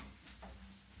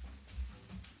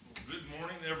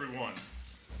everyone.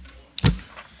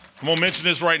 I'm going to mention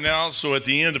this right now, so at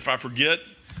the end, if I forget,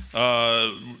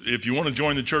 if you want to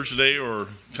join the church today or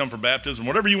come for baptism,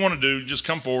 whatever you want to do, just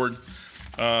come forward.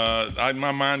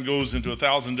 My mind goes into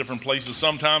 1,000 different places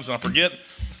sometimes, and I forget.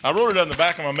 I wrote it on the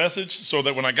back of my message so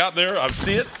that when I got there, I'd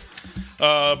see it.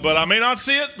 But I may not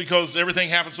see it because everything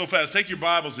happens so fast. Take your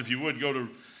Bibles, if you would, go to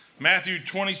Matthew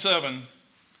 27.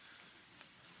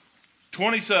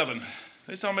 27.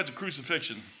 He's talking about the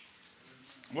crucifixion.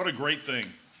 What a great thing.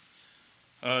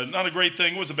 Not a great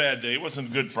thing. It was a bad day. It wasn't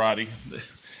a good Friday.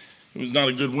 It was not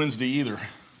a good Wednesday either.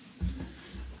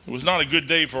 It was not a good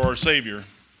day for our Savior.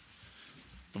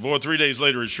 But boy, 3 days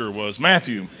later it sure was.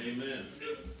 Matthew. Amen.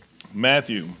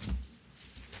 Matthew.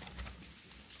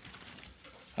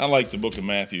 I like the book of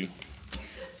Matthew.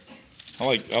 I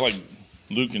like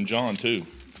Luke and John too.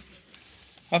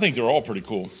 I think they're all pretty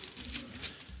cool.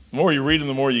 The more you read them,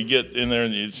 the more you get in there,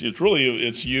 and it's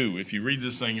you. If you read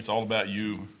this thing, it's all about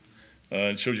you.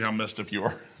 It shows you how messed up you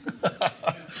are.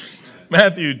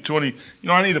 Matthew 20.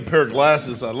 I need a pair of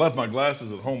glasses. I left my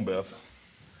glasses at home, Beth.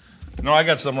 No, I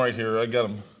got some right here. I got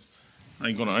them. I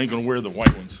ain't gonna wear the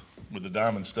white ones with the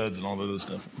diamond studs and all that other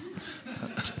stuff.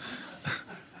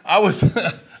 I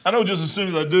know just as soon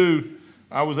as I do,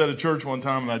 I was at a church one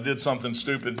time and I did something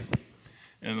stupid.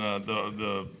 And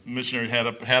the missionary had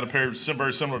a pair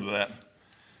very similar to that,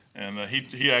 and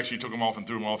he actually took them off and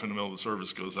threw them off in the middle of the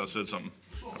service because I said something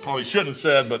I probably shouldn't have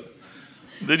said, but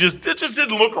it just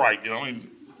didn't look right,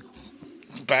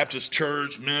 Baptist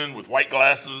church, men with white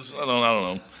glasses. I don't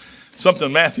know,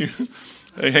 something. Matthew,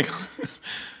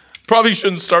 probably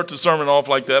shouldn't start the sermon off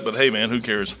like that, but hey, man, who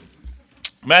cares?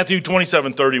 Matthew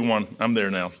 27:31. I'm there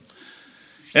now.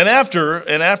 And after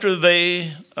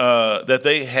they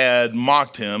had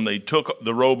mocked him, they took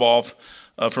the robe off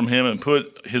from him and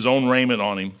put his own raiment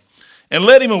on him, and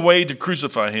led him away to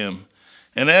crucify him.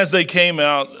 And as they came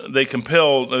out, they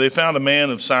found a man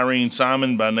of Cyrene,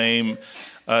 Simon by name.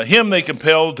 Him they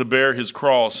compelled to bear his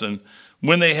cross. And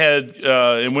when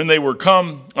they were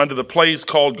come unto the place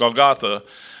called Golgotha,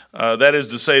 that is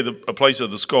to say, a place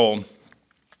of the skull,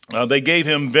 they gave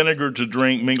him vinegar to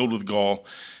drink mingled with gall.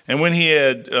 And when he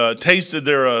had tasted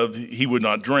thereof, he would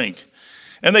not drink.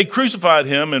 And they crucified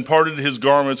him and parted his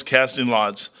garments, casting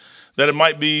lots, that it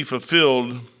might be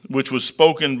fulfilled, which was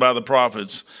spoken by the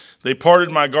prophets. They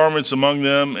parted my garments among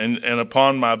them, and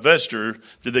upon my vesture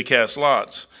did they cast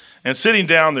lots. And sitting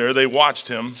down there, they watched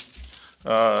him.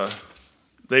 There,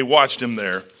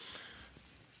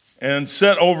 and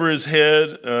set over his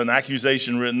head an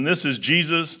accusation written, "This is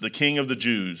Jesus, the King of the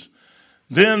Jews."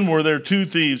 Then were there two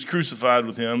thieves crucified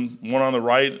with him, one on the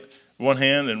right, one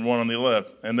hand, and one on the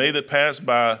left. And they that passed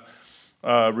by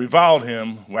reviled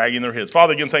him, wagging their heads.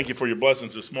 Father, again, thank you for your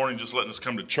blessings this morning, just letting us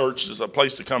come to church, just a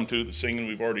place to come to, the singing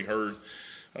we've already heard.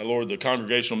 Lord, the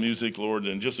congregational music, Lord,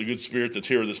 and just a good spirit that's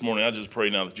here this morning. I just pray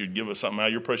now that you'd give us something out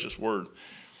of your precious word.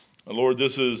 Lord,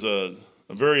 this is a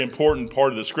very important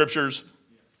part of the scriptures,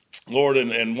 Lord,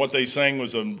 and what they sang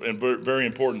was very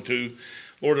important too.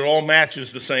 Lord, it all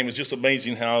matches the same. It's just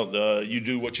amazing how you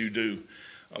do what you do.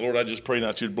 Lord, I just pray now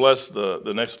that you'd bless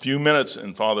the next few minutes.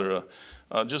 And, Father,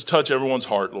 just touch everyone's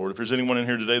heart, Lord. If there's anyone in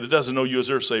here today that doesn't know you as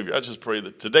their Savior, I just pray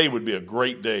that today would be a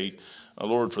great day,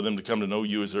 Lord, for them to come to know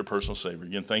you as their personal Savior.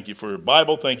 Again, thank you for your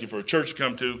Bible. Thank you for a church to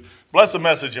come to. Bless the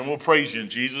message, and we'll praise you in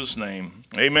Jesus' name.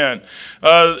 Amen.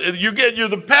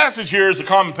 The passage here is a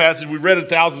common passage. We've read it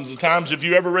thousands of times. If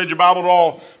you ever read your Bible at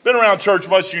all, been around church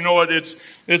much, you know it.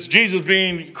 It's Jesus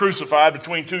being crucified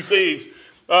between two thieves.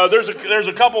 There's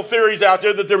a couple theories out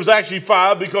there that there was actually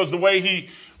five, because the way he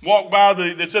walked by,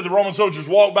 they said the Roman soldiers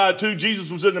walked by two.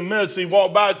 Jesus was in the midst. He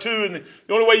walked by two, and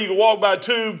the only way you could walk by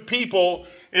two people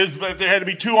is that there had to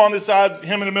be two on this side,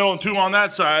 him in the middle, and two on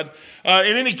that side.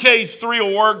 In any case, three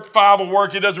will work, five will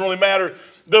work. It doesn't really matter.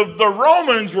 The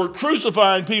Romans were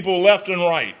crucifying people left and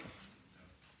right.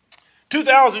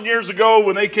 2,000 years ago,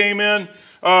 when they came in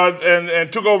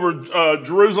and took over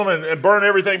Jerusalem and burned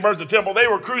everything, burnt the temple, they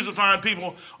were crucifying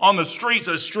people on the streets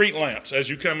as street lamps as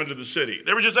you come into the city.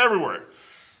 They were just everywhere.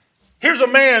 Here's a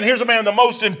man, the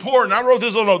most important. I wrote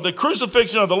this on note. The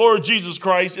crucifixion of the Lord Jesus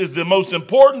Christ is the most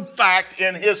important fact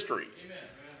in history. Amen.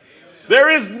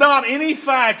 There is not any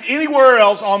fact anywhere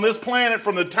else on this planet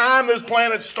from the time this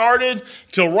planet started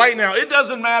till right now. It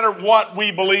doesn't matter what we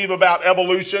believe about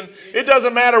evolution. It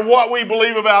doesn't matter what we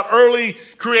believe about early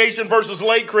creation versus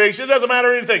late creation. It doesn't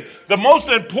matter anything. The most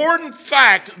important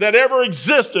fact that ever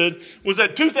existed was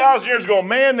that 2,000 years ago, a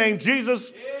man named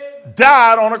Jesus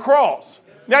died on a cross.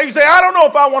 Now you say, I don't know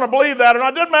if I want to believe that or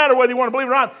not. It doesn't matter whether you want to believe it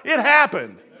or not. It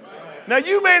happened. Now,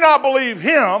 you may not believe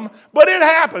him, but it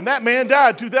happened. That man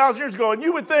died 2,000 years ago. And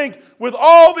you would think, with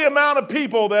all the amount of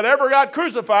people that ever got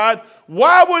crucified,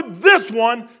 why would this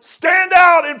one stand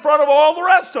out in front of all the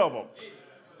rest of them?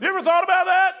 You ever thought about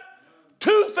that?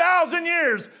 2,000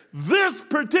 years. This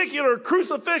particular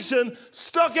crucifixion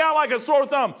stuck out like a sore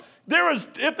thumb.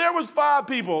 If there was 5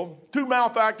 people, 2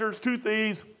 malefactors, 2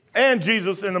 thieves, and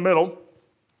Jesus in the middle,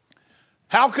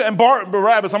 and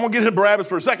Barabbas, I'm going to get into Barabbas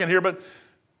for a second here, but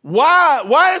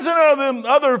why isn't the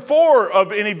other 4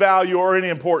 of any value or any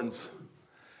importance?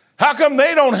 How come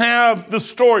they don't have the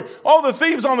story? All the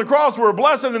thieves on the cross were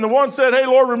blessed, and the one said, hey,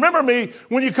 Lord, remember me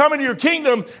when you come into your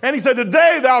kingdom. And he said,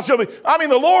 today thou shalt be. I mean,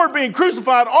 the Lord being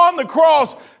crucified on the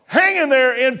cross, hanging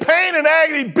there in pain and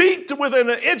agony, beat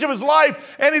within an inch of his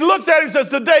life. And he looks at him and says,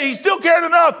 today, he still cared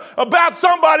enough about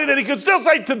somebody that he could still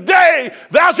say, today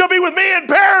thou shalt be with me in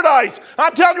paradise.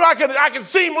 I'm telling you, I can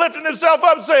see him lifting himself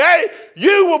up and say, hey,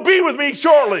 you will be with me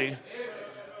shortly.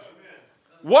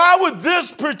 Why would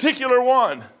this particular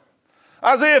one?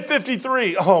 Isaiah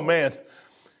 53, oh man.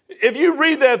 If you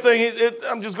read that thing,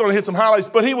 I'm just going to hit some highlights,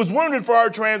 but he was wounded for our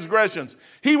transgressions.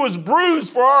 He was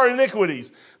bruised for our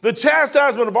iniquities. The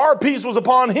chastisement of our peace was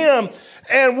upon him,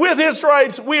 and with his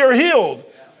stripes we are healed.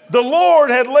 The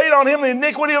Lord had laid on him the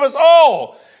iniquity of us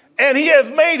all, and he has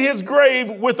made his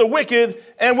grave with the wicked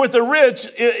and with the rich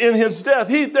in his death.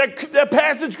 That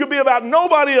passage could be about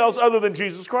nobody else other than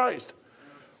Jesus Christ.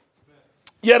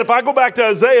 Yet if I go back to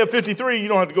Isaiah 53, you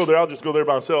don't have to go there. I'll just go there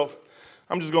by myself.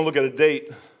 I'm just going to look at a date,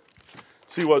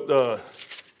 see what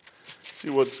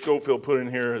Scofield put in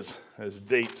here as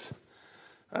dates.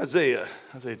 Isaiah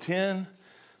 10,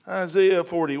 Isaiah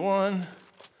 41,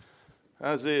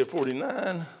 Isaiah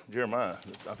 49, Jeremiah.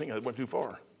 I think I went too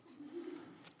far.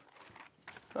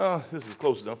 Oh, this is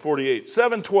close enough. 48,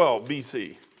 712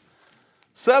 BC.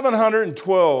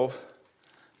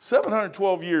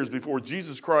 712 years before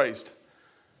Jesus Christ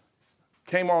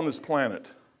came on this planet.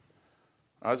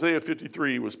 Isaiah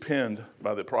 53 was penned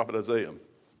by the prophet Isaiah.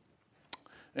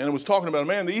 And it was talking about a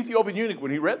man, the Ethiopian eunuch,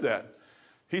 when he read that.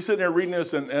 He's sitting there reading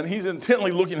this, and he's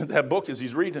intently looking at that book as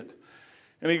he's reading it.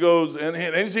 And he goes, and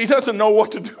he doesn't know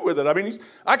what to do with it. I mean,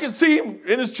 I can see him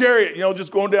in his chariot,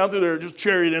 just going down through there, just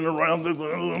charioting around,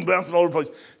 bouncing all over the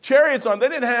place. Chariots they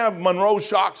didn't have Monroe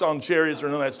shocks on chariots or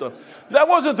none of that stuff. That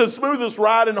wasn't the smoothest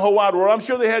ride in the whole wide world. I'm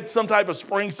sure they had some type of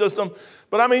spring system.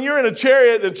 But I mean, you're in a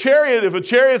chariot. If a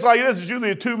chariot's like this, it's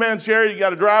usually a 2-man chariot. You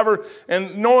got a driver,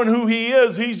 and knowing who he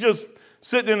is, he's just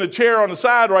sitting in a chair on the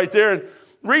side right there and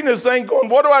reading this thing, going,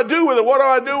 what do I do with it? What do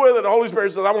I do with it? The Holy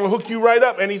Spirit says, I'm going to hook you right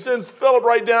up. And he sends Philip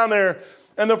right down there.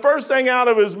 And the first thing out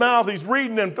of his mouth, he's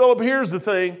reading, and Philip hears the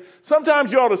thing.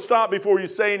 Sometimes you ought to stop before you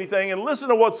say anything and listen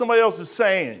to what somebody else is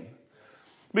saying.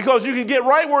 Because you can get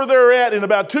right where they're at in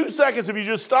about 2 seconds if you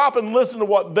just stop and listen to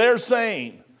what they're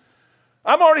saying.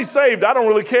 I'm already saved. I don't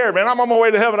really care, man. I'm on my way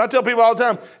to heaven. I tell people all the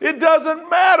time, it doesn't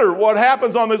matter what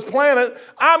happens on this planet.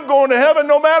 I'm going to heaven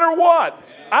no matter what.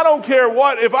 I don't care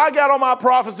what. If I got all my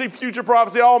prophecy, future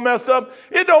prophecy all messed up,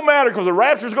 it don't matter because the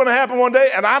rapture is going to happen one day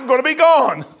and I'm going to be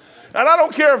gone. And I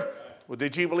don't care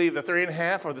did you believe the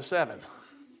 3.5 or the 7?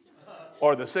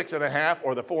 Or the 6.5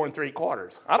 or the 4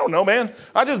 3/4? I don't know, man.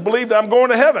 I just believed I'm going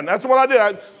to heaven. That's what I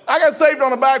did. I got saved on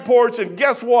the back porch, and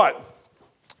guess what?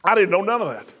 I didn't know none of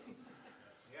that.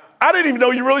 I didn't even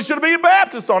know you really should have been a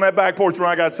Baptist on that back porch when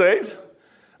I got saved.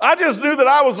 I just knew that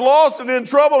I was lost and in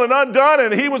trouble and undone,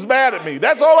 and he was mad at me.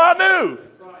 That's all I knew.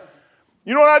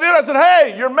 You know what I did? I said,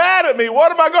 hey, you're mad at me.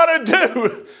 What am I going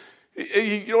to do?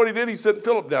 You know what he did? He sent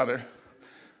Philip down there.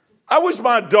 I wish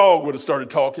my dog would have started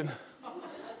talking.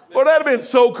 Well, that would have been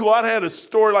so cool. I'd had a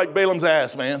story like Balaam's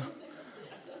ass, man.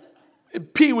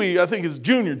 Pee-wee, I think is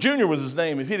Junior. Junior was his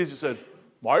name. If he'd just said,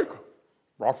 Mike,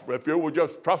 if you would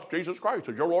just trust Jesus Christ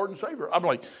as your Lord and Savior. I'm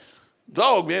like,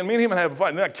 dog, man, me and him would have a fight.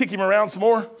 And then I'd kick him around some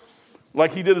more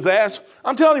like he did his ass.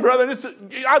 I'm telling you, brother,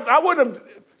 I wouldn't have,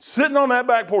 sitting on that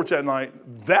back porch that night,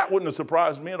 that wouldn't have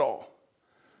surprised me at all.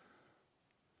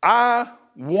 I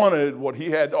wanted what he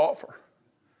had to offer.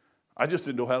 I just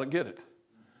didn't know how to get it.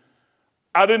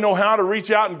 I didn't know how to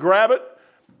reach out and grab it.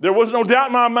 There was no doubt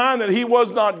in my mind that he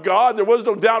was not God. There was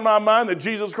no doubt in my mind that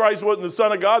Jesus Christ wasn't the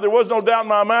Son of God. There was no doubt in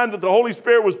my mind that the Holy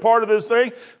Spirit was part of this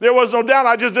thing. There was no doubt.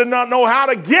 I just did not know how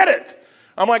to get it.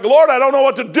 I'm like, Lord, I don't know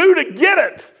what to do to get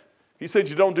it. He said,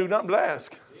 you don't do nothing but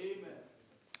ask. Amen.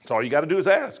 That's all you got to do is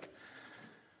ask.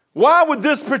 Why would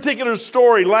this particular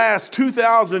story last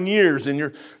 2,000 years?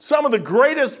 And some of the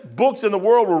greatest books in the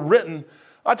world were written.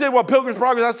 I'll tell you what, Pilgrim's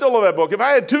Progress, I still love that book. If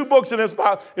I had 2 books in this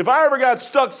Bible, if I ever got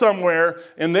stuck somewhere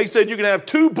and they said you can have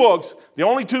 2 books, the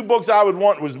only 2 books I would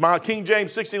want was my King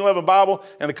James 1611 Bible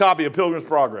and a copy of Pilgrim's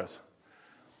Progress.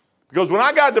 Because when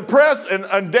I got depressed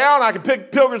and down, I could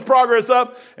pick Pilgrim's Progress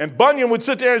up, and Bunyan would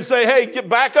sit there and say, hey, get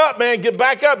back up, man, get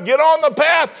back up, get on the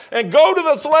path, and go to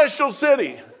the celestial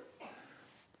city.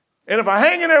 And if I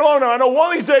hang in there long enough, I know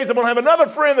one of these days I'm going to have another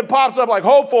friend that pops up like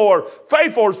Hopeful or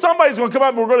Faithful, or somebody's going to come up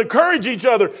and we're going to encourage each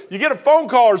other. You get a phone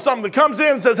call or something that comes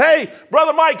in and says, hey,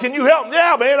 Brother Mike, can you help?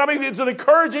 Yeah, man, I mean, it's an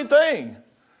encouraging thing.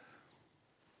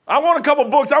 I want a couple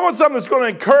books. I want something that's going to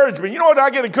encourage me. You know what I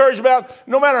get encouraged about?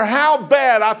 No matter how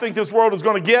bad I think this world is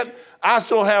going to get, I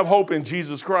still have hope in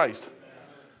Jesus Christ.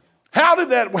 How did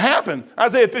that happen?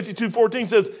 Isaiah 52:14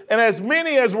 says, and as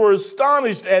many as were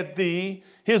astonished at thee,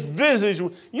 his visage,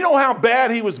 you know how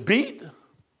bad he was beat?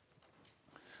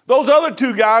 Those other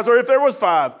two guys, or if there was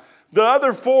 5, the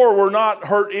other 4 were not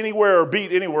hurt anywhere or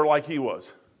beat anywhere like he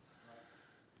was.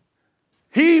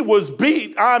 He was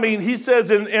beat. I mean, he says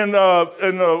go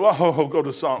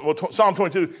to Psalm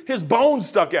 22. His bones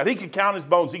stuck out. He could count his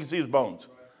bones. He could see his bones.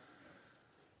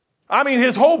 I mean,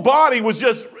 his whole body was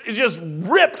just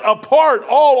ripped apart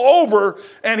all over,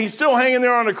 and he's still hanging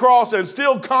there on the cross and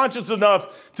still conscious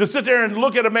enough to sit there and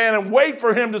look at a man and wait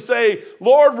for him to say,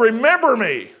 Lord, remember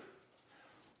me.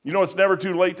 You know, it's never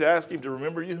too late to ask him to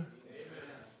remember you. Amen.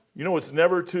 You know, it's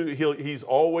never too, he's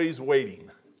always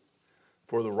waiting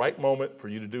for the right moment for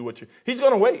you to do what he's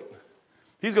going to wait.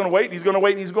 He's going to wait, he's going to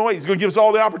wait, he's going to wait. He's going to give us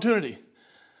all the opportunity.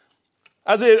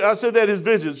 I said that his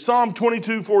visage, Psalm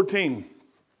 22:14.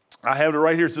 I have it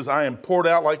right here. It says, I am poured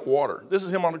out like water. This is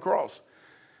him on the cross.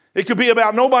 It could be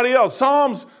about nobody else.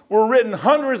 Psalms were written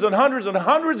hundreds and hundreds and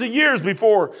hundreds of years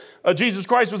before Jesus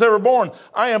Christ was ever born.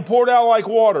 I am poured out like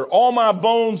water. All my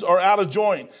bones are out of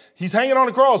joint. He's hanging on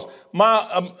the cross.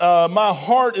 My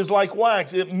heart is like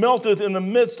wax. It melteth in the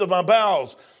midst of my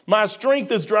bowels. My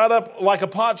strength is dried up like a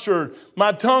potsherd.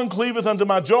 My tongue cleaveth unto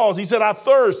my jaws. He said, I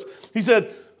thirst. He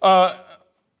said,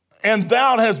 and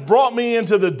thou hast brought me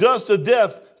into the dust of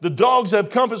death. The dogs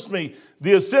have compassed me.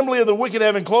 The assembly of the wicked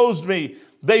have enclosed me.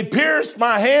 They pierced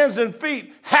my hands and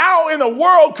feet. How in the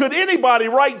world could anybody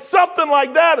write something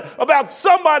like that about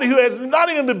somebody who has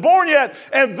not even been born yet,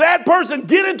 and that person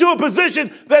get into a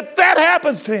position that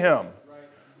happens to him?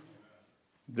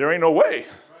 There ain't no way.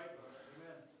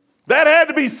 That had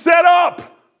to be set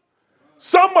up.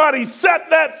 Somebody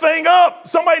set that thing up.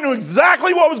 Somebody knew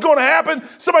exactly what was going to happen.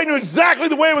 Somebody knew exactly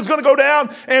the way it was going to go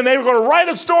down, and they were going to write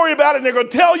a story about it, and they're going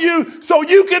to tell you so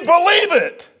you can believe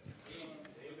it.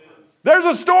 There's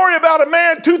a story about a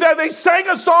man, they sang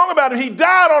a song about him. He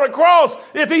died on a cross.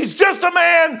 If he's just a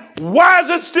man, why is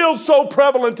it still so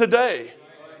prevalent today?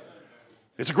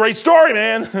 It's a great story,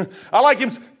 man. I like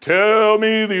him. Tell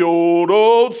me the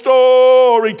old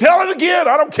story. Tell it again.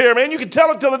 I don't care, man. You can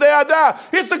tell it till the day I die.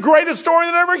 It's the greatest story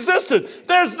that ever existed.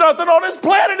 There's nothing on this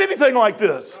planet anything like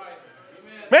this.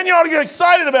 Man, you ought to get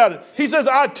excited about it. He says,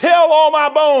 I tell all my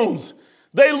bones.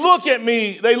 They look at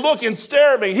me. They look and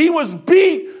stare at me. He was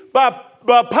beat by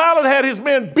Pilate had his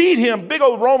men beat him. Big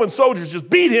old Roman soldiers just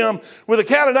beat him with a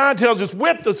cat of nine tails, just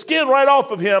whipped the skin right off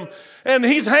of him. And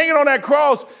he's hanging on that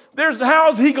cross. How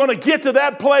is he going to get to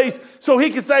that place so he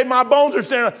can say, my bones are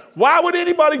standing? Why would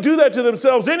anybody do that to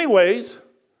themselves anyways?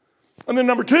 And then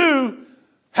number 2,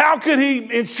 how could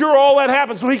he ensure all that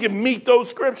happens so he can meet those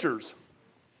scriptures?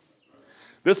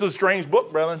 This is a strange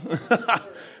book, brother.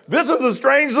 This is a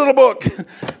strange little book. It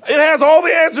has all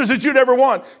the answers that you'd ever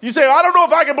want. You say, I don't know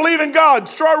if I can believe in God.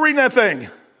 Start reading that thing.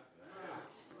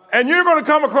 And you're going to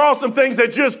come across some things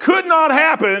that just could not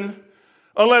happen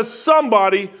unless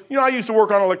somebody, I used to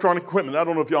work on electronic equipment. I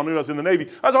don't know if y'all knew I was in the Navy.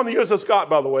 I was on the USS Scott,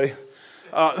 by the way.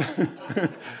 I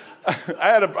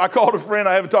called a friend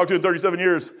I haven't talked to in 37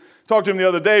 years. Talked to him the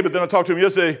other day, but then I talked to him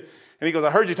yesterday, and he goes,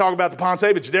 I heard you talk about the Ponce,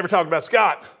 but you never talked about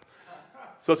Scott.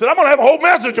 So I said, I'm going to have a whole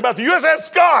message about the USS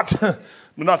Scott. But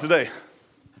not today.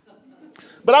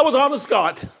 But I was on the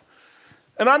Scott,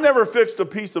 and I never fixed a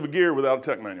piece of gear without a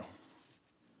tech manual.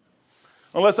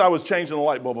 Unless I was changing the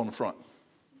light bulb on the front.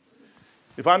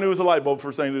 If I knew it was a light bulb,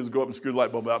 first thing to do was go up and screw the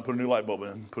light bulb out and put a new light bulb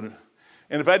in.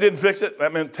 And if I didn't fix it,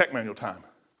 that meant tech manual time.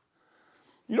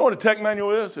 You know what a tech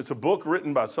manual is? It's a book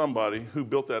written by somebody who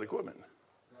built that equipment.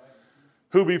 Right.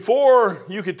 Who before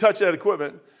you could touch that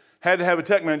equipment had to have a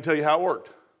tech manual tell you how it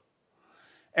worked.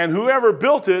 And whoever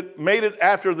built it made it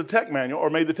after the tech manual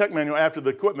or made the tech manual after the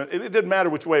equipment. It didn't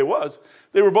matter which way it was.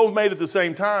 They were both made at the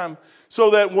same time so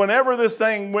that whenever this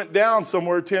thing went down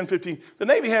somewhere, 10, 15, the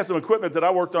Navy had some equipment that I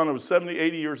worked on that was 70,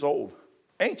 80 years old.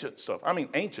 Ancient stuff. I mean,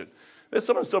 ancient.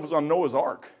 Some of the stuff was on Noah's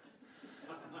Ark.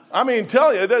 I mean,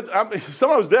 tell you, some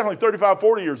of it was definitely 35,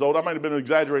 40 years old. I might have been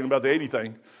exaggerating about the 80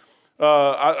 thing.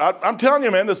 I'm telling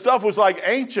you, man, the stuff was like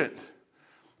ancient.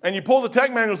 And you pull the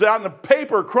tech manuals out and the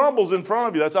paper crumbles in front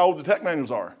of you. That's how old the tech manuals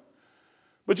are.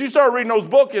 But you start reading those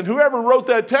books, and whoever wrote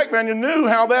that tech manual knew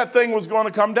how that thing was going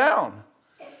to come down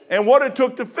and what it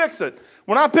took to fix it.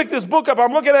 When I pick this book up,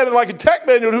 I'm looking at it like a tech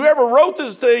manual. Whoever wrote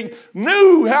this thing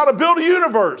knew how to build a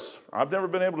universe. I've never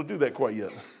been able to do that quite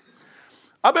yet.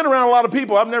 I've been around a lot of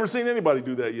people. I've never seen anybody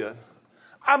do that yet.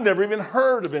 I've never even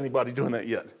heard of anybody doing that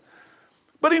yet.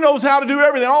 But he knows how to do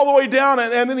everything all the way down,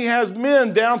 and then he has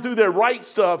men down through there write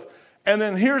stuff. And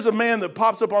then here's a man that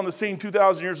pops up on the scene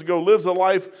 2,000 years ago, lives a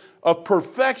life of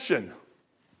perfection.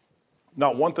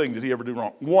 Not one thing did he ever do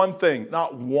wrong. One thing,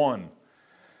 not one.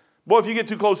 Boy, if you get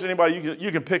too close to anybody,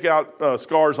 you can pick out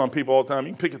scars on people all the time.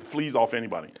 You can pick the fleas off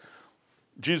anybody.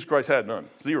 Jesus Christ had none.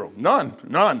 Zero. None.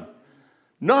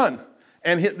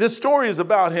 And this story is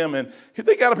about him, and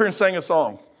they got up here and sang a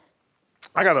song.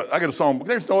 I got a songbook.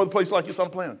 There's no other place like this on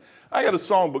the planet. I got a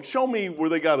songbook. Show me where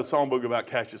they got a songbook about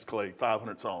Cassius Clay,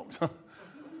 500 songs.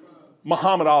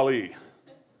 Muhammad Ali.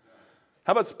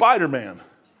 How about Spider-Man?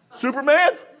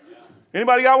 Superman?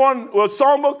 Anybody got one? Well, a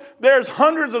songbook? There's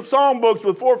hundreds of songbooks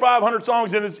with 400 or 500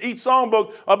 songs in each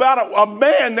songbook about a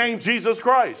man named Jesus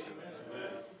Christ.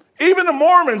 Even the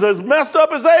Mormons, as messed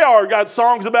up as they are, got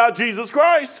songs about Jesus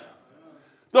Christ.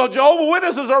 The Jehovah's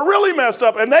Witnesses are really messed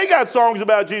up, and they got songs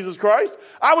about Jesus Christ.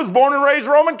 I was born and raised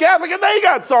Roman Catholic, and they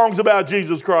got songs about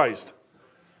Jesus Christ.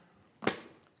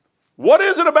 What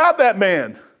is it about that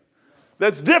man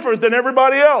that's different than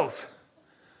everybody else?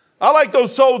 I like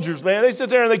those soldiers, man. They sit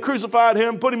there and they crucified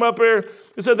him, put him up there.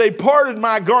 They said, they parted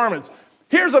my garments.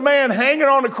 Here's a man hanging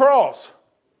on the cross.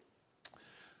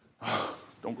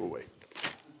 Don't go away.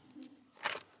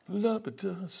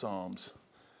 Psalms.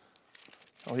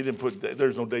 Oh, he didn't put,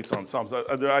 there's no dates on Psalms.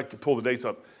 I could pull the dates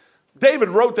up. David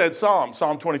wrote that Psalm,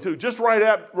 Psalm 22. Just right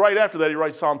after that, he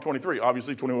writes Psalm 23.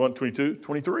 Obviously, 21, 22,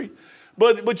 23.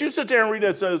 But you sit there and read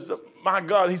that, it says, my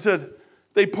God, he said,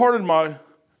 they parted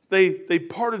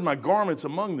my garments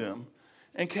among them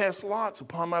and cast lots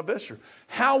upon my vesture.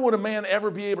 How would a man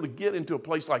ever be able to get into a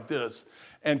place like this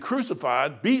and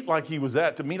crucified, beat like he was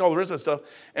at to meet all the rest of that stuff,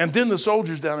 and then the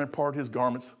soldiers down there part his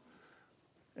garments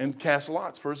and cast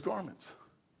lots for his garments?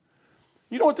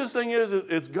 You know what this thing is?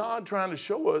 It's God trying to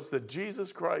show us that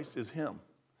Jesus Christ is him.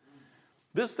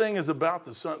 This thing is about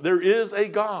the Son. There is a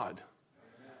God.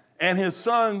 And his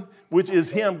Son, which is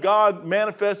him, God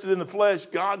manifested in the flesh.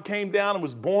 God came down and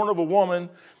was born of a woman,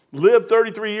 lived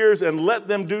 33 years, and let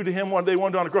them do to him what they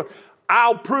wanted on the cross.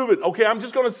 I'll prove it. Okay, I'm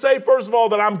just going to say, first of all,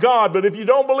 that I'm God. But if you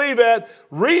don't believe that,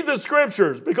 read the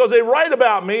scriptures, because they write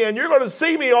about me, and you're going to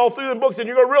see me all through the books, and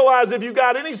you're going to realize if you've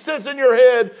got any sense in your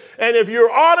head, and if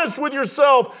you're honest with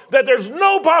yourself, that there's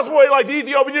no possible way, like the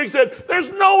Ethiopian eunuch said, there's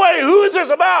no way. Who is this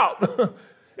about?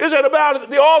 Is it about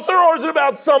the author, or is it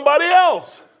about somebody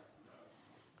else?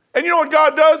 And you know what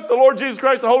God does? The Lord Jesus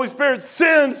Christ, the Holy Spirit,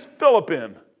 sends Philip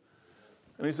in.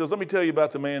 And he says, let me tell you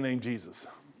about the man named Jesus.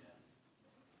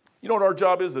 You know what our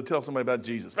job is? To tell somebody about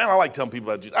Jesus. Man, I like telling people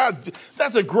about Jesus.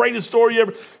 That's the greatest story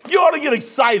ever. You ought to get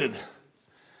excited.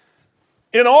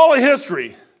 In all of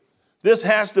history, this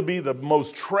has to be the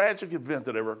most tragic event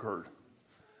that ever occurred.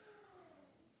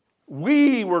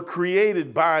 We were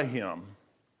created by him,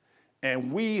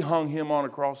 and we hung him on a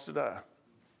cross to die.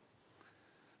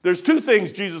 There's two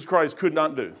things Jesus Christ could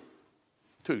not do.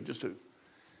 Just two.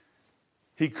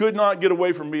 He could not get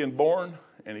away from being born,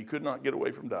 and he could not get away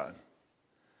from dying.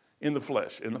 In the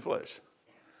flesh.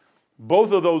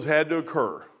 Both of those had to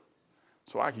occur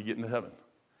so I could get into heaven.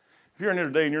 If you're in here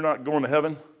today and you're not going to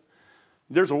heaven,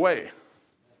 there's a way.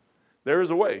 There is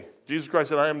a way. Jesus Christ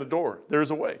said, I am the door. There is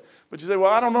a way. But you say,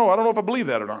 well, I don't know. I don't know if I believe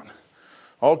that or not.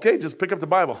 Okay, just pick up the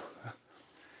Bible.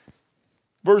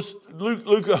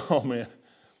 Luke, oh man.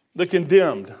 The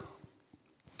condemned.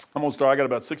 I'm going to start. I got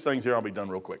about 6 things here. I'll be done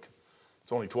real quick.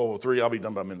 It's only 12:03. I'll be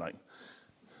done by midnight.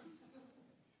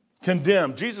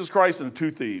 Condemned. Jesus Christ and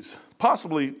 2 thieves.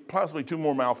 Possibly 2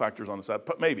 more malefactors on the side.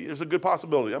 Maybe. There's a good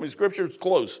possibility. I mean, Scripture's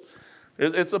close.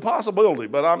 It's a possibility,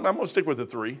 but I'm going to stick with the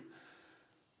 3.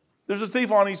 There's a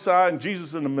thief on each side and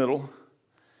Jesus in the middle.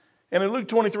 And in Luke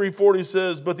 23:40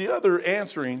 says, but the other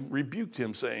answering rebuked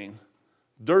him, saying,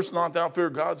 durst not thou fear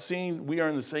God, seeing we are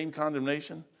in the same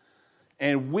condemnation?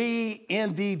 And we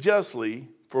indeed justly,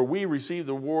 for we receive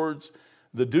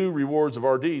the due rewards of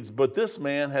our deeds. But this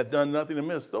man had done nothing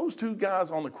amiss. Those 2 guys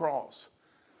on the cross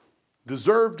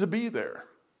deserved to be there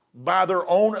by their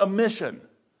own omission.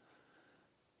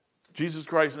 Jesus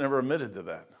Christ never admitted to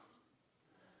that.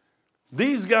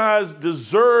 These guys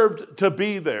deserved to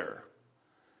be there.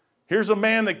 Here's a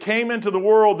man that came into the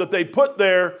world that they put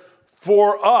there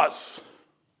for us,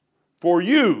 for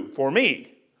you, for me.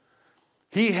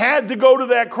 He had to go to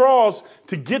that cross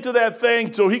to get to that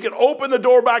thing so he could open the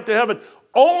door back to heaven.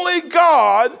 Only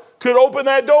God could open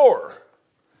that door.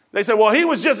 They said, well, he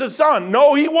was just his son.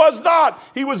 No, he was not.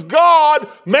 He was God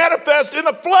manifest in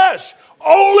the flesh.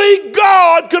 Only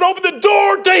God could open the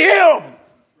door to him.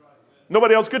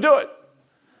 Nobody else could do it.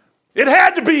 It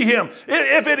had to be him.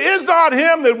 If it is not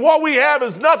him, then what we have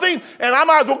is nothing, and I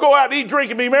might as well go out and eat,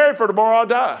 drink, and be married, for tomorrow I'll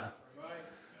die.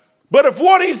 But if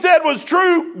what he said was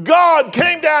true, God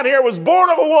came down here, was born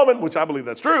of a woman, which I believe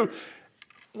that's true,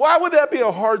 why would that be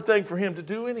a hard thing for him to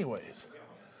do anyways?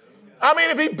 I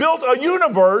mean, if he built a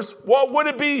universe, what would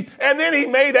it be? And then he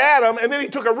made Adam, and then he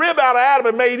took a rib out of Adam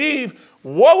and made Eve.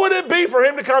 What would it be for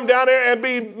him to come down there and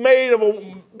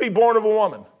be born of a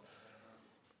woman?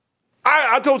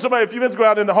 I told somebody a few minutes ago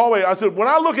out in the hallway, I said, when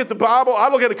I look at the Bible, I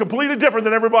look at it completely different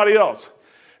than everybody else.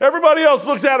 Everybody else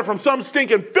looks at it from some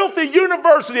stinking filthy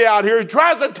university out here who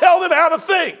tries to tell them how to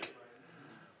think.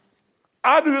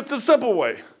 I do it the simple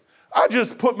way. I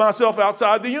just put myself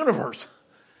outside the universe.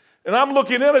 And I'm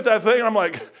looking in at that thing, and I'm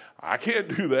like, I can't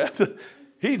do that.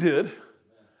 He did.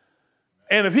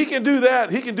 And if he can do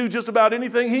that, he can do just about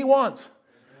anything he wants.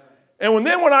 And when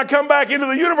I come back into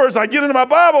the universe, I get into my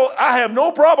Bible, I have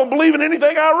no problem believing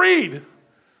anything I read.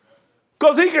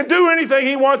 Because he can do anything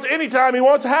he wants, anytime he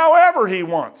wants, however he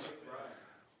wants.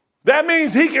 That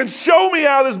means he can show me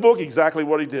out of this book exactly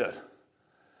what he did.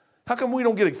 How come we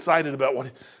don't get excited about what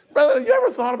he... Brother, have you ever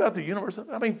thought about the universe?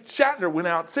 I mean, Shatner went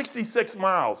out 66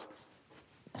 miles.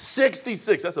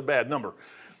 66, that's a bad number.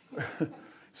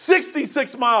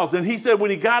 66 miles, and he said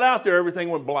when he got out there, everything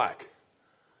went black.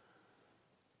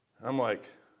 I'm like,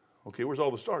 okay, where's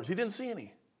all the stars? He didn't see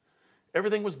any.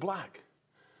 Everything was black.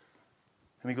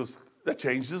 And he goes, that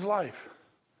changed his life.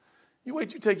 You wait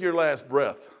till you take your last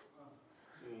breath.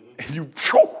 And you're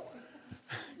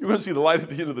going to see the light at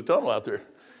the end of the tunnel out there.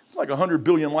 It's like 100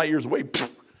 billion light years away.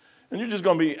 And you're just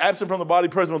going to be absent from the body,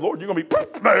 present with the Lord. You're going to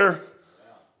be there.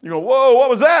 You go, whoa, what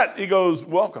was that? He goes,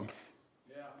 welcome.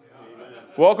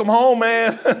 Welcome home,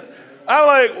 man. I'm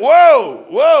like,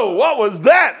 whoa, what was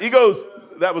that? He goes,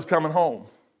 that was coming home.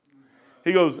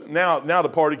 He goes, now the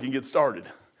party can get started.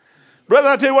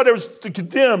 Brethren, I tell you what, there was to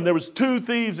condemn. There was 2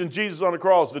 thieves and Jesus on the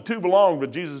cross. The 2 belonged,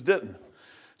 but Jesus didn't.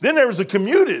 Then there was a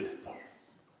commuted.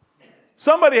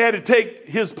 Somebody had to take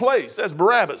his place. That's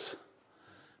Barabbas.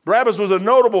 Barabbas was a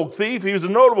notable thief. He was a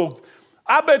notable.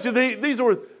 I bet you these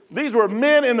were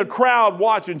men in the crowd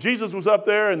watching. Jesus was up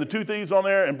there and the 2 thieves on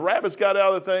there, and Barabbas got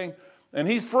out of the thing, and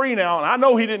he's free now. And I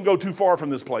know he didn't go too far from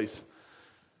this place.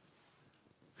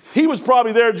 He was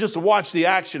probably there just to watch the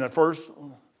action at first.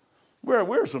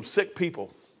 We're some sick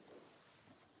people.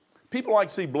 People like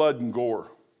to see blood and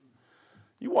gore.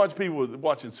 You watch people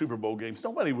watching Super Bowl games.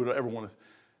 Nobody would ever want to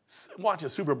watch a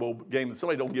Super Bowl game that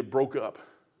somebody don't get broke up.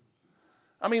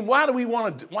 I mean, why do we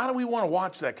want to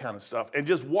watch that kind of stuff and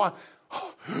just watch?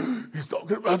 Oh, he's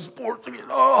talking about sports again.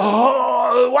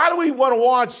 Oh, why do we want to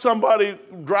watch somebody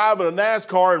driving a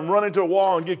NASCAR and run into a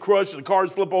wall and get crushed and the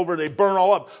cars flip over and they burn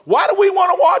all up? Why do we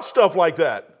want to watch stuff like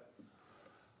that?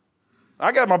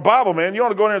 I got my Bible, man. You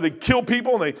want to go in there, they kill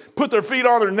people and they put their feet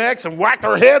on their necks and whack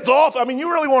their heads off? I mean,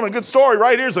 you really want a good story,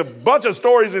 right? Here's a bunch of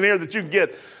stories in here that you can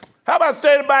get. How about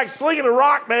standing back, slinging a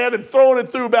rock, man, and throwing it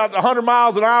through about 100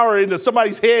 miles an hour into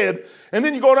somebody's head, and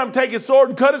then you go down and take his sword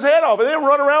and cut his head off, and then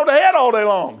run around with the head all day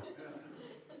long.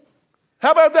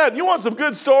 How about that? You want some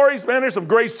good stories? Man, there's some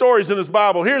great stories in this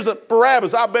Bible. Here's a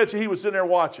Barabbas. I bet you he was sitting there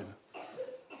watching.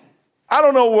 I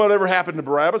don't know whatever happened to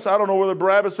Barabbas. I don't know whether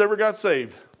Barabbas ever got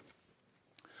saved.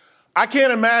 I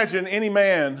can't imagine any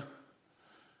man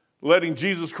letting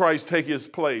Jesus Christ take his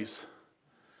place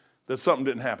that something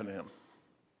didn't happen to him.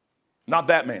 Not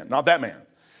that man.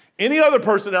 Any other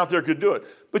person out there could do it.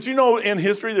 But you know, in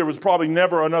history, there was probably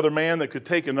never another man that could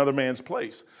take another man's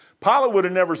place. Pilate would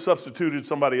have never substituted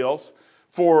somebody else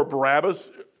for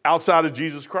Barabbas outside of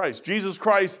Jesus Christ. Jesus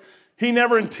Christ, he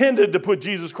never intended to put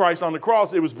Jesus Christ on the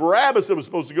cross. It was Barabbas that was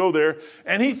supposed to go there.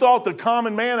 And he thought the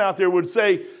common man out there would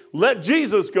say, let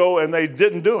Jesus go, and they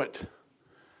didn't do it.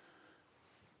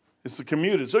 It's the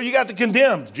commuted. So you got the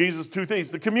condemned, Jesus, 2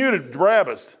 thieves. The commuted,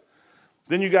 Barabbas.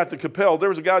 Then you got the compelled. There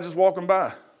was a guy just walking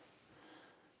by,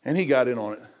 and he got in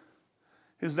on it.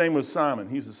 His name was Simon.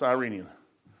 He's a Cyrenian.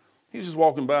 He was just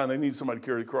walking by, and they needed somebody to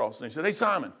carry the cross. And they said, hey,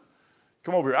 Simon,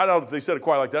 come over here. I don't know if they said it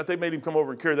quite like that. They made him come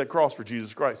over and carry that cross for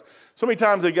Jesus Christ. So many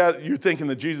times you're thinking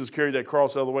that Jesus carried that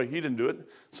cross out of the way. He didn't do it.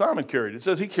 Simon carried it. It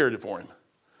says he carried it for him.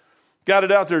 Got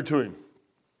it out there to him.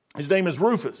 His name is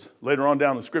Rufus, later on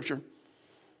down in the scripture.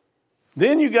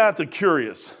 Then you got the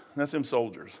curious. That's them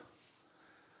soldiers.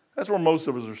 That's where most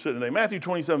of us are sitting today. Matthew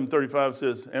 27:35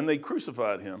 says, and they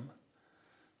crucified him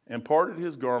and parted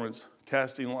his garments,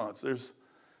 casting lots.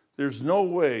 There's no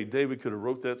way David could have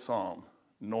wrote that psalm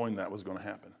knowing that was going to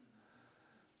happen.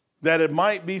 that it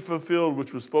might be fulfilled,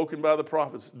 which was spoken by the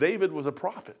prophets. David was a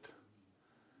prophet.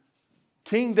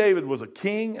 King David was a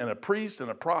king and a priest and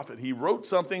a prophet. He wrote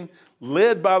something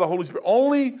led by the Holy Spirit.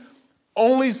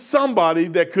 Only somebody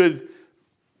that could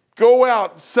go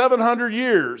out 700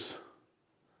 years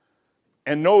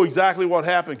and know exactly what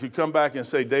happened could come back and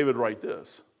say, David, write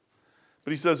this.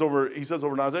 But he says over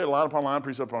in Isaiah, line upon line,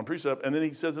 precept upon precept. And then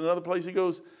he says in another place,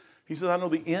 he says, I know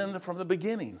the end from the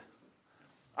beginning.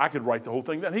 I could write the whole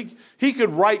thing down. He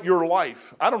could write your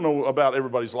life. I don't know about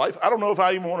everybody's life. I don't know if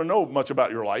I even want to know much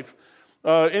about your life.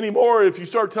 Anymore, if you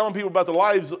start telling people about the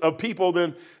lives of people,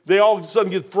 then they all of a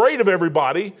sudden get afraid of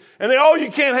everybody. And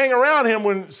you can't hang around him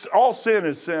when all sin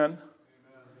is sin.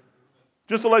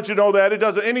 Just to let you know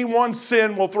that any one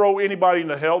sin will throw anybody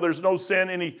into hell. There's no sin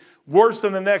any worse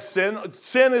than the next sin.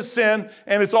 Sin is sin,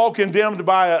 and it's all condemned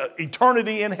by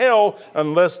eternity in hell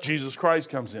unless Jesus Christ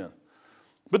comes in.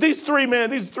 But these 3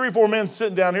 or 4 men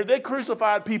sitting down here, they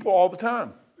crucified people all the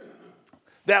time.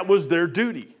 That was their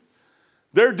duty.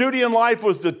 Their duty in life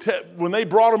was when they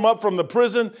brought them up from the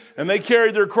prison and they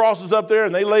carried their crosses up there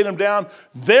and they laid them down,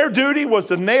 their duty was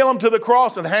to nail them to the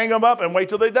cross and hang them up and wait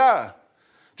till they die.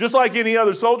 Just like any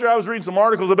other soldier. I was reading some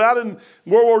articles about it in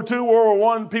World War II, World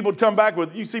War I. People would come back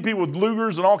you see people with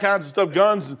Lugers and all kinds of stuff,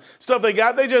 guns and stuff they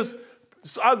got.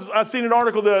 I've seen an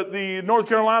article that the North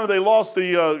Carolina, they lost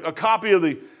a copy of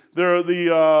the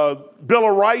Bill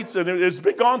of Rights, and it's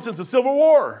been gone since the Civil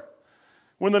War.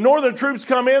 When the Northern troops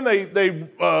come in, they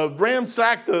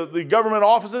ransacked the government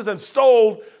offices and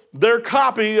stole their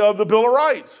copy of the Bill of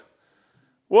Rights.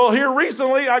 Well, here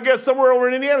recently, I guess somewhere over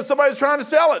in Indiana, somebody's trying to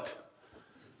sell it.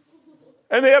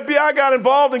 And the FBI got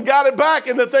involved and got it back,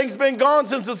 and the thing's been gone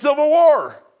since the Civil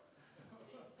War.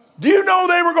 Do you know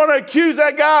they were going to accuse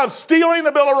that guy of stealing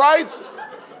the Bill of Rights?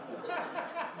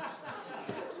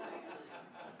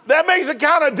 That makes it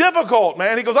kind of difficult,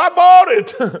 man. He goes, I bought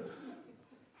it.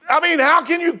 I mean, how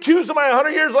can you accuse somebody 100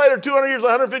 years later, 200 years,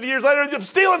 150 years later of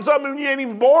stealing something when you ain't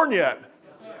even born yet?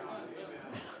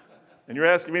 And you're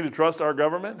asking me to trust our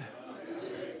government?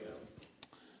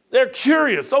 They're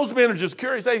curious. Those men are just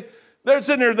curious. They're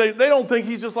sitting there, they don't think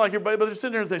he's just like everybody, but they're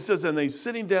sitting there, and they're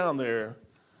sitting down there,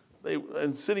 they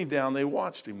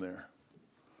watched him there.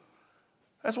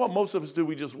 That's what most of us do.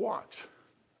 We just watch.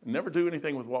 Never do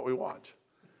anything with what we watch.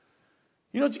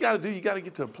 You know what you got to do? You got to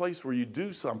get to a place where you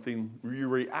do something, where you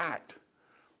react.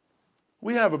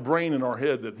 We have a brain in our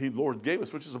head that the Lord gave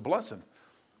us, which is a blessing.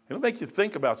 It'll make you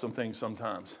think about some things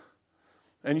sometimes.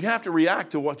 And you have to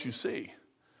react to what you see.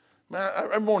 Man,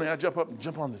 every morning I jump up and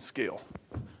jump on the scale.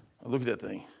 I look at that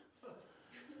thing.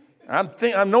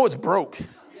 I know it's broke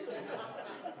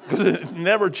because it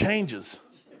never changes.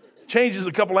 It changes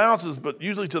a couple ounces, but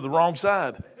usually to the wrong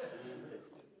side.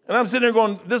 And I'm sitting there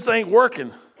going, this ain't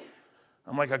working.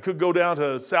 I'm like, I could go down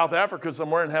to South Africa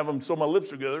somewhere and have them sew my lips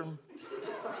together.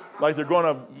 Like they're going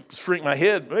to shrink my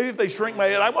head. Maybe if they shrink my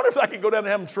head, I wonder if I could go down and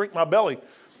have them shrink my belly.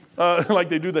 Like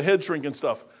they do the head shrinking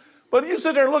stuff. But you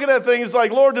sit there and look at that thing, it's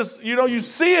like, Lord, you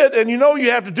see it and you know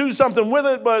you have to do something with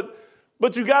it,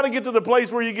 but you got to get to the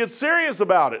place where you get serious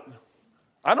about it.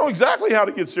 I know exactly how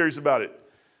to get serious about it.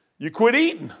 You quit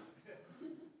eating.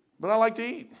 But I like to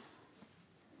eat.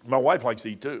 My wife likes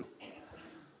to eat too.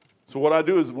 So what I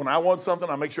do is when I want something,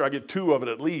 I make sure I get 2 of it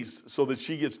at least so that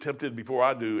she gets tempted before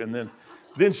I do. And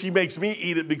then she makes me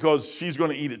eat it because she's going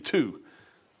to eat it too.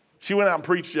 She went out and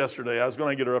preached yesterday. I was going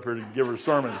to get her up here to give her a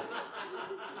sermon.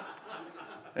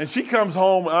 And she comes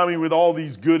home, with all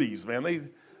these goodies, man.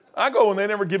 I go and they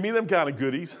never give me them kind of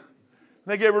goodies. And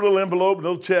they gave her a little envelope, a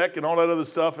little check, and all that other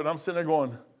stuff. And I'm sitting there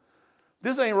going,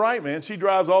 this ain't right, man. She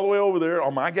drives all the way over there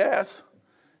on my gas.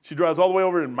 She drives all the way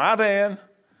over in my van.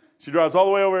 She drives all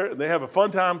the way over, and they have a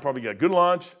fun time, probably get a good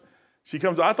lunch. She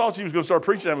comes, I thought she was going to start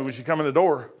preaching at me when she come in the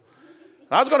door.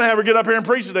 I was going to have her get up here and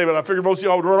preach today, but I figured most of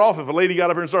y'all would run off if a lady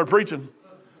got up here and started preaching.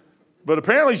 But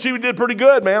apparently she did pretty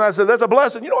good, man. I said, that's a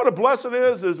blessing. You know what a blessing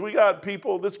is we got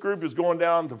people, this group is going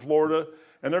down to Florida,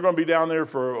 and they're going to be down there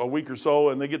for a week or so,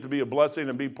 and they get to be a blessing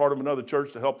and be part of another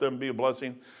church to help them be a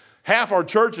blessing. Half our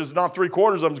church is, not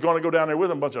 3/4 of them, is going to go down there with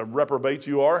them, a bunch of reprobates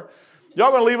you are.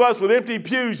 Y'all going to leave us with empty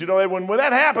pews. You know, when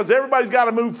that happens, everybody's got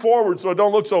to move forward so it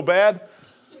don't look so bad.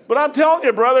 But I'm telling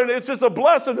you, brother, it's just a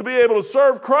blessing to be able to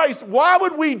serve Christ. Why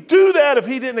would we do that if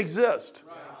he didn't exist?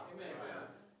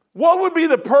 What would be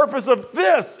the purpose of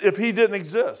this if he didn't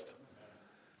exist?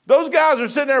 Those guys are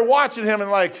sitting there watching him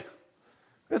and like,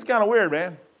 it's kind of weird,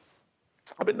 man.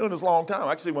 I've been doing this a long time.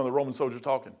 I can see one of the Roman soldiers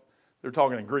talking. They're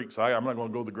talking in Greek, so I'm not going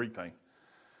to go to the Greek thing.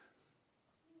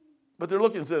 But they're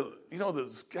looking and say, you know, the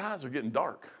skies are getting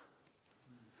dark.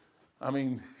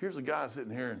 Here's a guy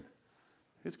sitting here, and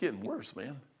it's getting worse,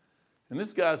 man. And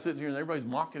this guy's sitting here and everybody's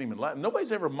mocking him and laughing.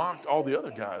 Nobody's ever mocked all the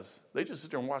other guys. They just sit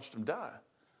there and watched him die.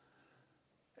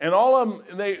 And all of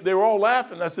them, they were all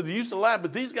laughing. I said, they used to laugh,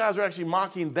 but these guys are actually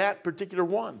mocking that particular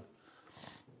one.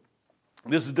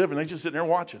 This is different. They just sitting there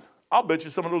watching. I'll bet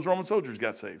you some of those Roman soldiers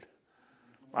got saved.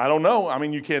 I don't know. I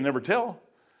mean, you can't never tell.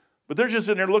 But they're just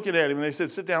sitting there looking at him, and they said,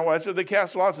 sit down, watch. So they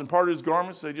cast lots and parted his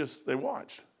garments. They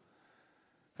watched.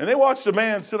 And they watched a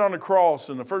man sit on the cross,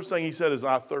 and the first thing he said is,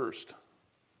 I thirst.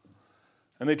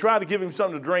 And they tried to give him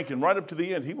something to drink, and right up to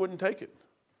the end, he wouldn't take it.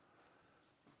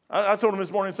 I told him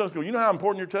this morning in Sunday school, you know how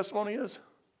important your testimony is?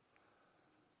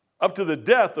 Up to the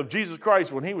death of Jesus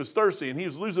Christ, when he was thirsty and he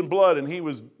was losing blood and he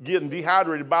was getting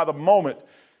dehydrated by the moment,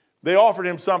 they offered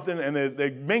him something and they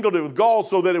mingled it with gall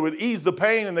so that it would ease the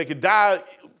pain and they could die,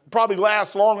 probably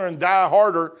last longer and die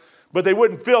harder, but they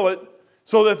wouldn't feel it,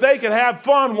 so that they could have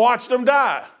fun watching them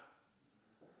die.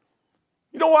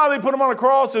 You know why they put him on a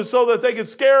cross? Is so that they could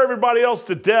scare everybody else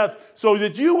to death so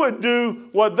that you would do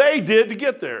what they did to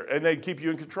get there, and they'd keep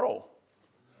you in control.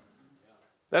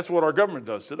 That's what our government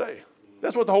does today.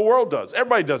 That's what the whole world does.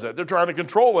 Everybody does that. They're trying to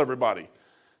control everybody.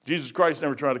 Jesus Christ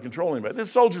never tried to control anybody. The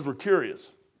soldiers were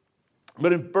curious.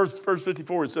 But in verse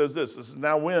 54 it says this. This is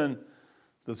now when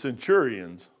the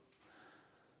centurions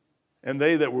and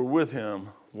they that were with him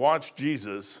watching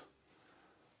Jesus,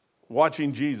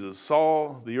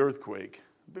 saw the earthquake.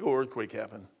 A big old earthquake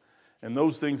happened. And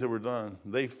those things that were done,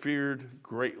 they feared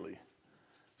greatly,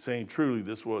 saying, truly,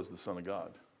 this was the Son of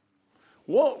God.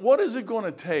 What is it going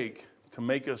to take to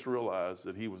make us realize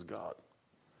that he was God?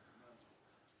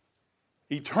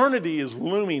 Eternity is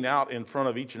looming out in front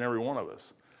of each and every one of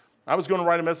us. I was going to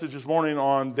write a message this morning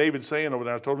on David saying over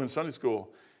there. I told him in Sunday school.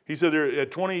 He said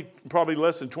at 20, probably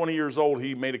less than 20 years old,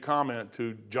 he made a comment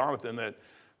to Jonathan that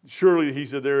surely, he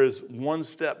said, there is one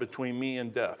step between me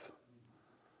and death.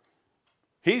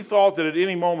 He thought that at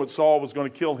any moment Saul was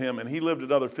going to kill him, and he lived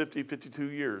another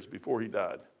 52 years before he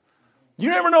died. You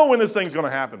never know when this thing's going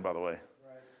to happen, by the way.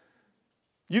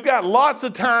 You got lots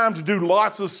of time to do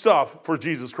lots of stuff for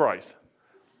Jesus Christ.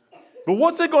 But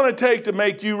what's it going to take to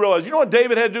make you realize? You know what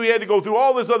David had to do? He had to go through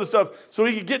all this other stuff so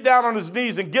he could get down on his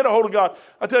knees and get a hold of God.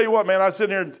 I tell you what, man, I was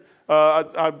sitting here and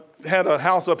I had a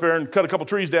house up there and cut a couple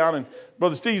trees down, and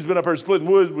Brother Steve's been up here splitting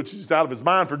wood, which is out of his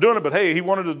mind for doing it, but hey, he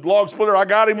wanted a log splitter. I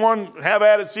got him one. Have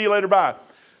at it. See you later. Bye.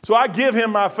 So I give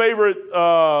him my favorite,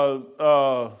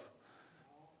 what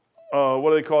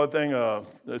do they call that thing?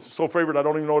 It's so favorite I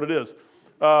don't even know what it is.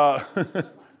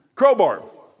 Crowbar.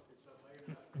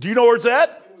 Do you know where it's at?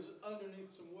 It was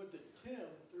underneath some wood that Tim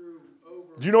threw over.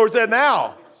 Do you know where it's at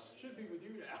now? It should be with you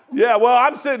now. Yeah, well,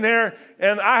 I'm sitting there,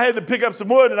 and I had to pick up some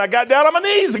wood, and I got down on my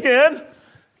knees again,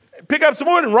 pick up some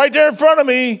wood, and right there in front of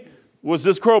me was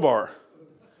this crowbar.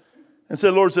 And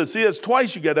said, Lord said, see, that's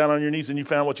twice you got down on your knees and you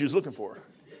found what you was looking for.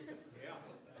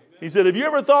 He said, have you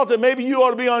ever thought that maybe you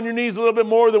ought to be on your knees a little bit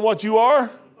more than what you are?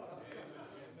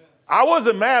 I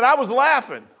wasn't mad. I was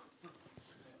laughing.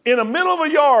 In the middle of a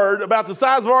yard, about the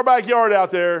size of our backyard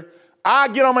out there, I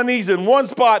get on my knees in one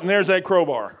spot, and there's that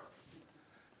crowbar.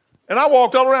 And I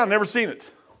walked all around, never seen it.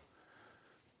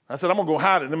 I said, I'm going to go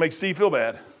hide it, and it makes Steve feel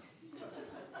bad.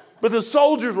 But the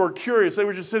soldiers were curious. They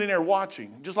were just sitting there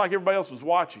watching, just like everybody else was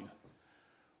watching.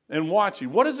 And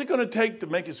watching. What is it going to take to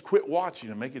make us quit watching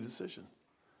and make a decision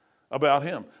about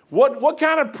him? What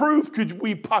kind of proof could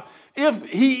we, if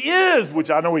he is, which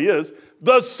I know he is,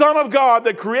 the Son of God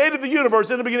that created the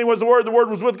universe? In the beginning was the Word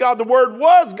was with God, the Word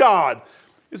was God.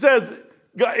 It says,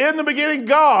 in the beginning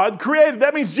God created.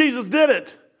 That means Jesus did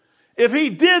it. If he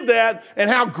did that, and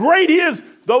how great he is,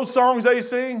 those songs they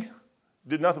sing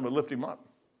did nothing but lift him up.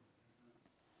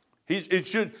 You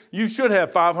should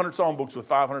have 500 songbooks with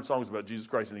 500 songs about Jesus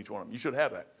Christ in each one of them. You should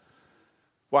have that.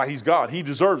 Why? He's God. He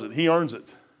deserves it. He earns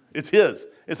it. It's his.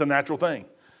 It's a natural thing.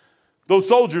 Those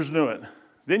soldiers knew it.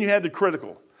 Then you had the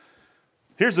critical.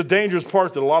 Here's the dangerous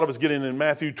part that a lot of us get in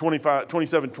Matthew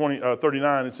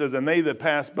 39. It says, and they that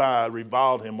passed by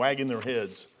reviled him, wagging their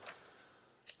heads.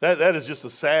 That is just a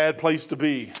sad place to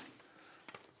be.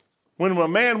 When a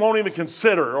man won't even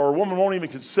consider, or a woman won't even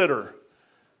consider,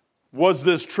 was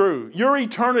this true? Your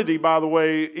eternity, by the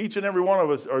way, each and every one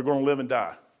of us are going to live and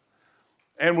die.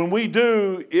 And when we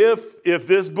do, if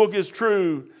this book is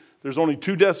true, there's only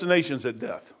two destinations at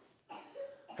death.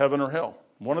 Heaven or hell.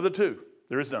 One of the two.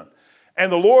 There is none.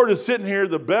 And the Lord is sitting here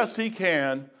the best he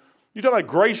can. You talk about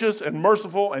gracious and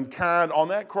merciful and kind. On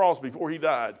that cross before he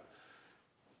died,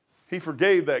 he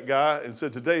forgave that guy and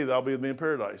said, today thou be with me in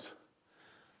paradise.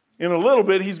 In a little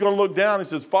bit, he's going to look down and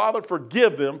says, Father,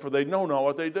 forgive them, for they know not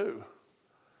what they do.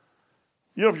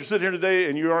 You know, if you're sitting here today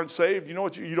and you aren't saved, you know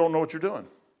what you don't know what you're doing.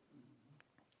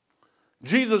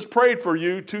 Jesus prayed for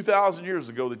you 2,000 years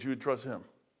ago that you would trust him.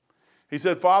 He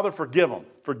said, Father, forgive them.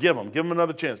 Forgive them. Give them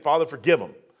another chance. Father, forgive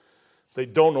them. They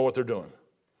don't know what they're doing.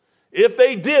 If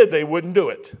they did, they wouldn't do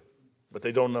it. But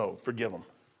they don't know. Forgive them.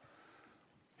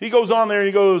 He goes on there and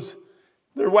he goes,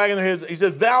 they're wagging their heads. He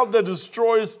says, thou that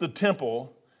destroyest the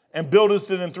temple and buildest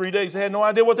it in 3 days. They had no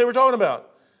idea what they were talking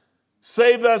about.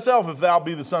 Save thyself if thou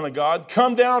be the Son of God.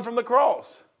 Come down from the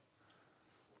cross.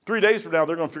 3 days from now,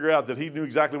 they're going to figure out that he knew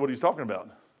exactly what he's talking about.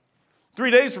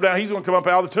 3 days from now, he's going to come up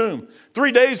out of the tomb.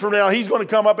 3 days from now, he's going to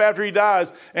come up after he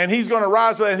dies, and he's going to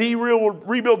rise, and he will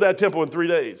rebuild that temple in 3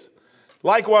 days.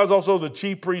 Likewise, also the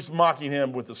chief priests mocking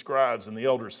him with the scribes and the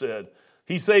elders said,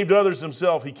 he saved others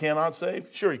himself, he cannot save?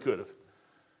 Sure, he could have.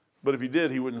 But if he did,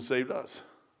 he wouldn't have saved us.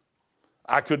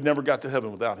 I could never got to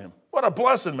heaven without him. What a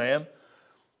blessing, man.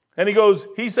 And he goes,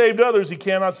 he saved others, he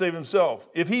cannot save himself.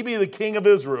 If he be the king of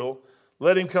Israel,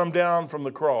 let him come down from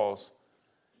the cross,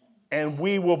 and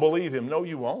we will believe him. No,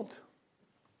 you won't.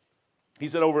 He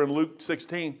said over in Luke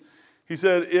 16, he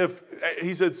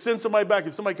said, send somebody back.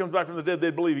 If somebody comes back from the dead,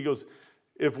 they'd believe. He goes,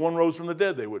 if one rose from the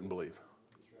dead, they wouldn't believe.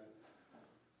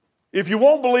 If you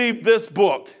won't believe this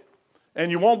book, and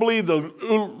you won't believe the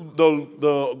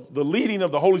leading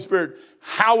of the Holy Spirit,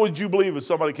 how would you believe if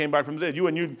somebody came back from the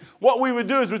dead? What we would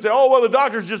do is we'd say, oh, well, the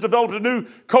doctors just developed a new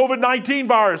COVID-19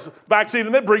 virus vaccine,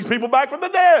 and that brings people back from the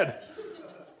dead.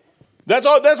 That's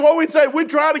what we'd say. We'd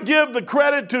try to give the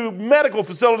credit to medical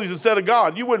facilities instead of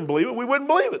God. You wouldn't believe it. We wouldn't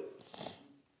believe it.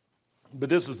 But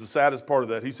this is the saddest part of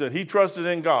that. He said he trusted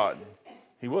in God.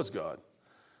 He was God.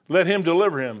 Let him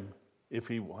deliver him if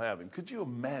he will have him. Could you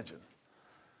imagine?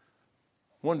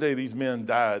 One day these men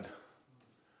died,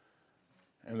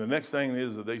 and the next thing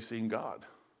is that they seen God.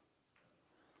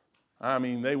 I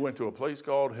mean, they went to a place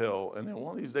called hell, and then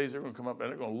one of these days they're going to come up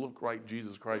and they're going to look right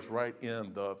Jesus Christ right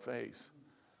in the face.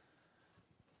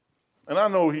 And I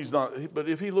know he's not, but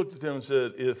if he looked at them and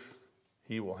said, if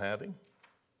he will have him,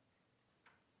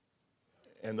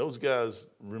 and those guys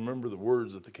remember the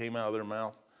words that came out of their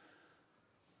mouth,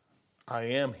 I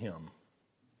am him.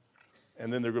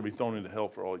 And then they're going to be thrown into hell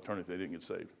for all eternity if they didn't get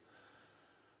saved.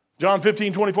 John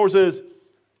 15:24 says,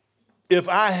 if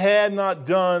I had not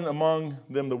done among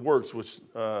them the works which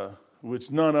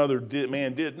none other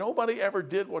man did, nobody ever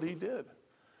did what he did.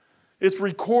 It's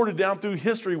recorded down through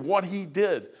history what he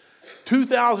did.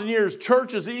 2,000 years,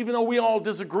 churches, even though we all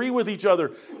disagree with each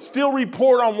other, still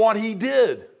report on what he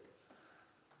did.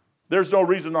 There's no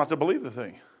reason not to believe the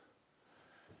thing.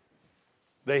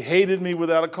 They hated me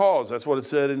without a cause. That's what it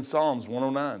said in Psalms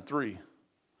 109:3.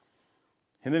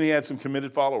 And then he had some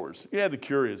committed followers. You had the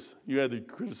curious. You had the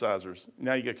criticizers.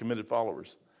 Now you got committed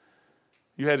followers.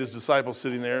 You had his disciples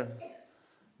sitting there.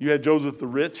 You had Joseph the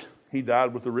rich. He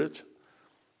died with the rich.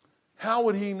 How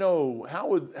would he know? How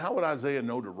would Isaiah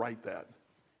know to write that?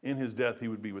 In his death, he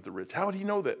would be with the rich. How would he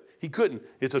know that? He couldn't.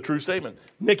 It's a true statement.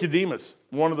 Nicodemus,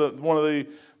 one of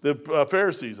the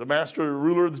Pharisees, a master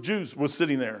ruler of the Jews, was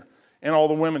sitting there. And all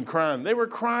the women crying. They were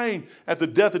crying at the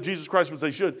death of Jesus Christ, which they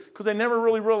should, because they never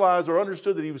really realized or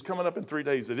understood that he was coming up in 3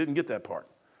 days. They didn't get that part.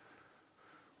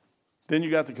 Then you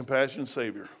got the compassionate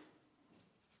Savior.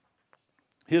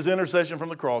 His intercession from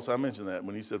the cross, I mentioned that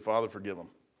when he said, Father, forgive them.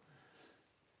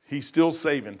 He's still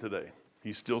saving today.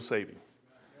 He's still saving.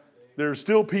 There are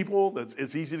still people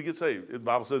it's easy to get saved. The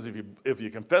Bible says if you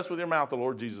confess with your mouth the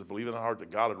Lord Jesus, believe in the heart that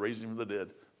God had raised him from the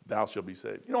dead, thou shalt be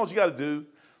saved. You know what you got to do?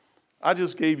 I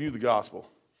just gave you the gospel.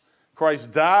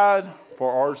 Christ died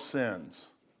for our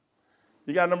sins.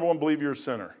 You got to, number one, believe you're a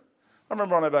sinner. I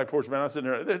remember on that back porch, man, I was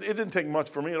sitting there. It didn't take much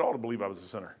for me at all to believe I was a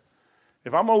sinner.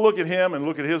 If I'm going to look at him and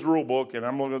look at his rule book, and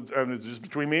it's just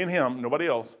between me and him, nobody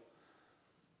else,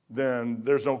 then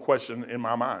there's no question in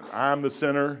my mind. I'm the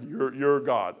sinner. You're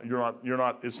God. You're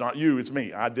not. It's not you. It's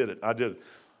me. I did it.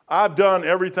 I've done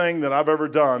everything that I've ever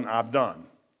done. I've done.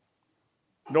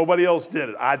 Nobody else did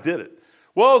it. I did it.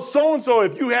 Well, so-and-so,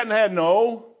 if you hadn't had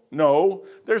no,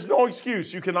 there's no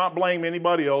excuse. You cannot blame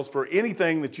anybody else for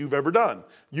anything that you've ever done.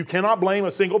 You cannot blame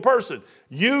a single person.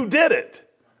 You did it.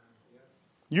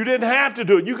 You didn't have to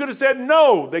do it. You could have said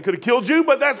no. They could have killed you,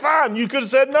 but that's fine. You could have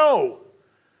said no.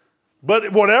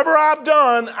 But whatever I've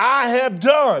done, I have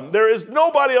done. There is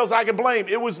nobody else I can blame.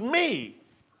 It was me.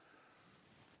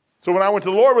 So when I went to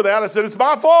the Lord with that, I said, it's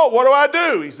my fault. What do I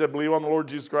do? He said, believe on the Lord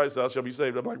Jesus Christ, thou shalt be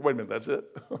saved. I'm like, wait a minute, that's it?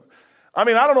 I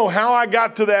mean, I don't know how I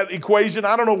got to that equation.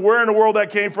 I don't know where in the world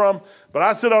that came from. But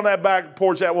I sit on that back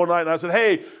porch that one night and I said,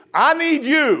 hey, I need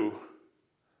you.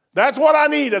 That's what I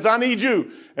need, is I need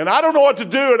you. And I don't know what to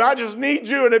do, and I just need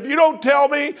you. And if you don't tell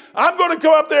me, I'm going to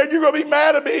come up there and you're going to be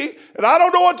mad at me, and I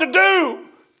don't know what to do.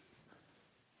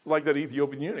 Like that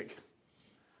Ethiopian eunuch.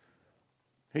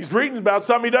 He's reading about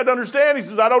something he doesn't understand. He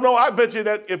says, I don't know. I bet you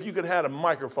that if you could have had a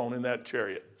microphone in that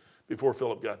chariot before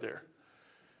Philip got there,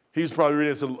 he's probably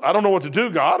reading and said, I don't know what to do,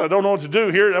 God. I don't know what to do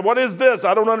here. What is this?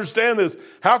 I don't understand this.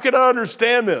 How can I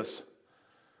understand this?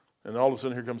 And all of a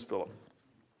sudden, here comes Philip.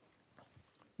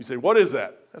 You say, what is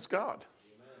that? That's God.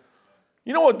 Amen.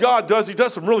 You know what God does? He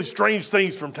does some really strange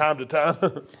things from time to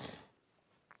time.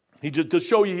 He just to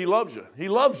show you he loves you. He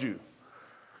loves you.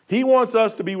 He wants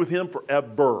us to be with him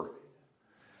forever.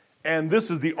 And this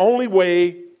is the only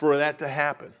way for that to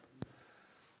happen.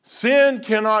 Sin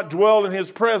cannot dwell in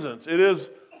his presence. It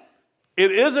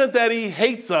isn't that he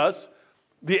hates us.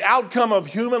 The outcome of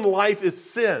human life is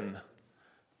sin.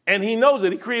 And he knows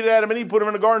it. He created Adam and Eve, put them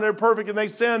in the garden. They're perfect, and they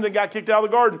sinned and got kicked out of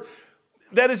the garden.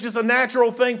 That is just a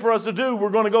natural thing for us to do.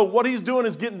 We're going to go, what he's doing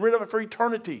is getting rid of it for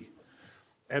eternity.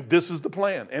 And this is the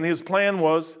plan. And his plan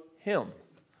was him.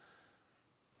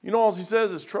 You know, all he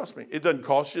says is, trust me. It doesn't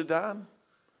cost you a dime.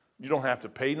 You don't have to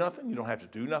pay nothing. You don't have to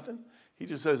do nothing. He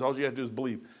just says, all you have to do is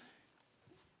believe.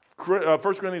 1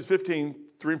 Corinthians 15,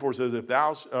 3 and 4 says,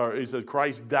 he says,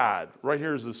 Christ died. Right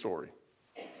here is the story.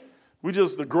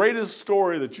 The greatest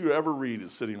story that you ever read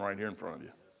is sitting right here in front of you.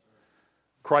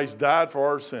 Christ died for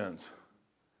our sins.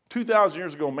 2,000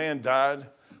 years ago, man died.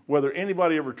 Whether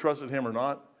anybody ever trusted him or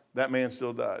not, that man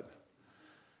still died.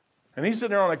 And he's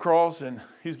sitting there on the cross, and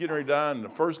he's getting ready to die, and the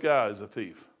first guy is a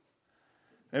thief.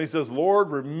 And he says,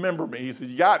 Lord, remember me. He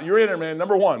says, you're in there, man,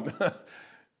 number one.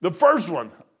 The first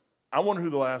one, I wonder who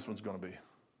the last one's going to be.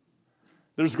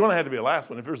 There's going to have to be a last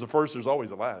one. If there's a first, there's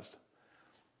always a last.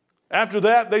 After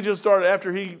that, they just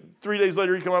started, 3 days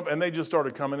later, he came up, and they just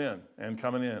started coming in and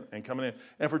coming in and coming in.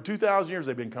 And for 2,000 years,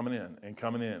 they've been coming in and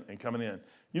coming in and coming in.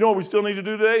 You know what we still need to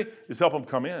do today? Is help them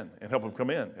come in and help them come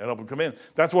in and help them come in.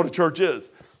 That's what a church is.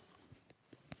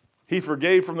 He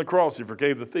forgave from the cross. He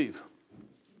forgave the thief.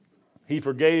 He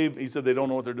forgave. He said they don't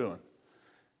know what they're doing.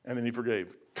 And then he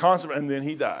forgave. And then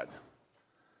he died.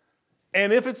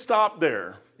 And if it stopped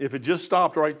there, if it just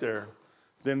stopped right there,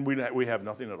 then we have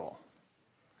nothing at all.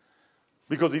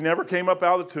 Because he never came up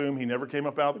out of the tomb. He never came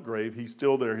up out of the grave. He's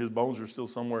still there. His bones are still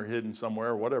somewhere hidden somewhere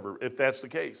or whatever, if that's the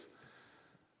case.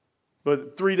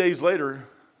 But 3 days later,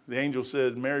 the angel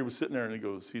said, Mary was sitting there, and he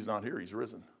goes, he's not here. He's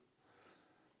risen.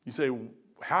 You say,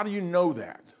 how do you know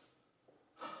that?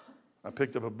 I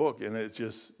picked up a book, and it's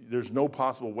just, there's no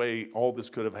possible way all this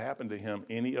could have happened to him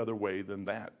any other way than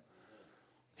that.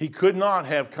 He could not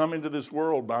have come into this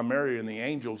world by Mary and the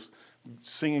angels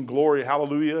singing glory,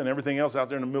 hallelujah, and everything else out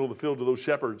there in the middle of the field to those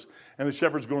shepherds. And the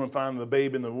shepherds going to find the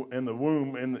babe in the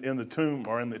womb, in the tomb,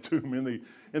 or in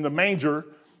the manger.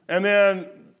 And then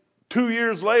 2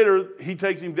 years later, he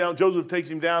takes him down, Joseph takes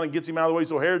him down and gets him out of the way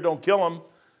so Herod don't kill him.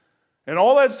 And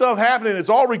all that stuff happening, it's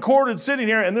all recorded sitting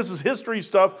here, and this is history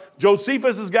stuff.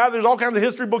 Josephus has got, there's all kinds of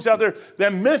history books out there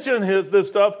that mention this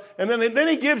stuff, and then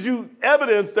he gives you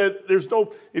evidence that there's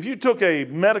no, if you took a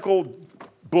medical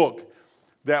book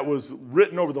that was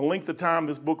written over the length of time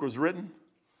this book was written,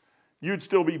 you'd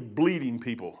still be bleeding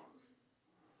people.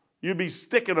 You'd be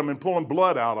sticking them and pulling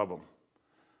blood out of them.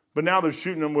 But now they're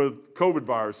shooting them with COVID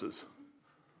viruses.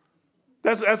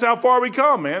 That's how far we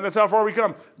come, man. That's how far we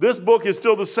come. This book is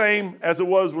still the same as it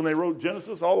was when they wrote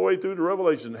Genesis all the way through to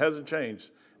Revelation. It hasn't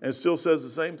changed. And it still says the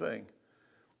same thing.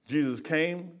 Jesus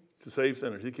came to save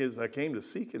sinners. I came to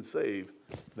seek and save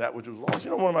that which was lost. You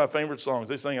know, one of my favorite songs,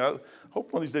 they sing, I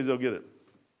hope one of these days they'll get it.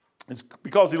 It's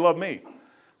Because He Loved Me.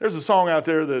 There's a song out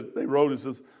there that they wrote. It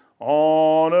says,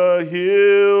 on a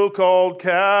hill called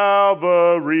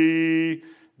Calvary,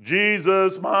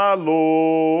 Jesus, my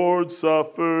Lord,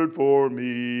 suffered for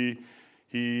me.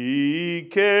 He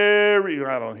carried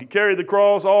the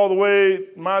cross all the way,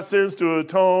 my sins to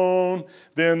atone.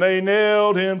 Then they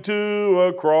nailed him to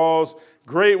a cross.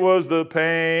 Great was the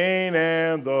pain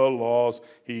and the loss.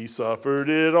 He suffered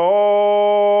it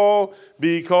all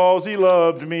because he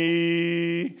loved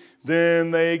me. Then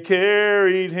they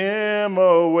carried him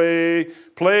away,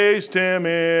 placed him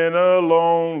in a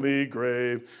lonely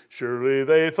grave. Surely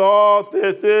they thought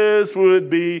that this would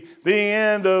be the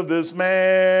end of this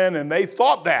man. And they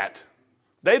thought that.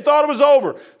 They thought it was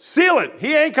over. Seal it.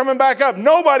 He ain't coming back up.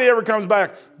 Nobody ever comes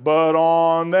back. But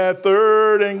on that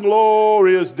third and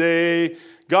glorious day,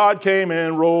 God came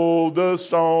and rolled the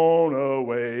stone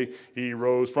away. He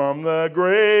rose from the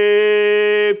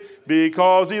grave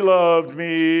because he loved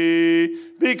me.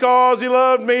 Because he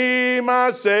loved me,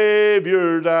 my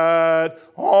Savior died.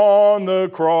 On the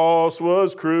cross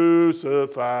was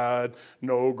crucified.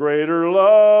 No greater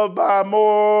love by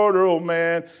mortal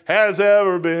man has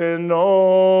ever been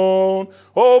known.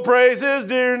 Oh, praise his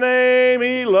dear name,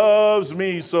 he loves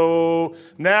me so.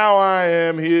 Now I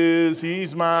am his,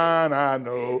 he's mine, I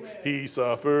know. He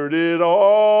suffered it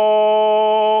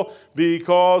all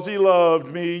because he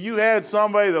loved me. You had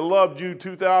somebody that loved you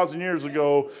 2,000 years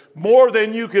ago more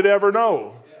than you could ever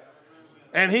know.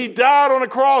 And he died on the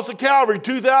cross of Calvary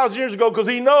 2,000 years ago because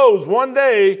he knows one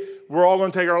day we're all going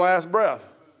to take our last breath.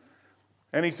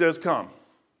 And he says, come.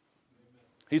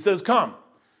 He says, come.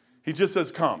 He just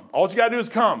says, come. All you got to do is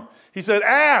come. He said,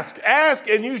 ask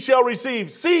and you shall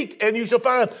receive. Seek and you shall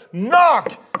find.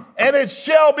 Knock and it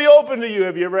shall be open to you.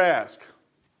 Have you ever asked?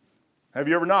 Have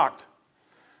you ever knocked?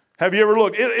 Have you ever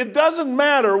looked? It doesn't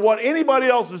matter what anybody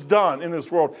else has done in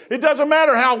this world. It doesn't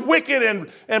matter how wicked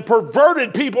and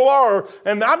perverted people are.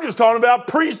 And I'm just talking about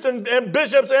priests and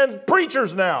bishops and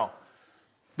preachers now.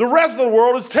 The rest of the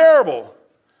world is terrible.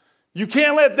 You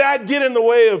can't let that get in the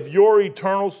way of your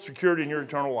eternal security and your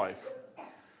eternal life.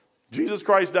 Jesus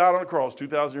Christ died on the cross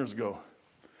 2,000 years ago.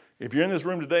 If you're in this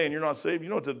room today and you're not saved, you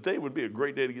know what, today would be a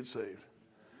great day to get saved.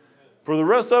 For the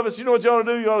rest of us, you know what you ought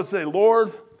to do? You ought to say,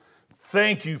 Lord,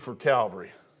 thank you for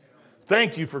Calvary.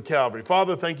 Thank you for Calvary.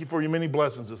 Father, thank you for your many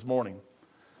blessings this morning.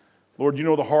 Lord, you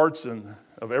know the hearts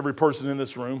of every person in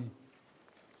this room.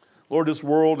 Lord, this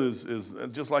world is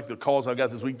just like the calls I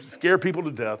got this week, scare people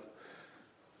to death.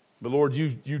 But Lord,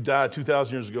 you died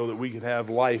 2,000 years ago that we could have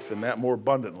life and that more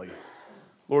abundantly.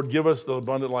 Lord, give us the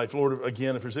abundant life. Lord,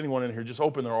 again, if there's anyone in here, just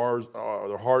open their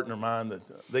heart and their mind that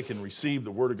they can receive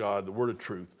the Word of God, the Word of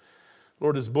truth.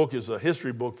 Lord, this book is a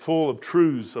history book full of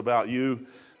truths about you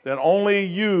that only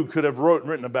you could have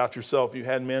written about yourself. You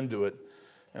had men do it.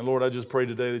 And Lord, I just pray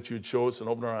today that you would show us and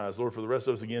open our eyes. Lord, for the rest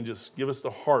of us, again, just give us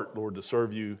the heart, Lord, to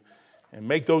serve you and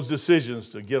make those decisions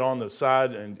to get on the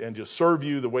side and just serve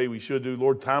you the way we should do.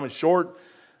 Lord, time is short.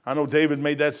 I know David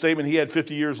made that statement. He had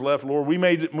 50 years left. Lord, we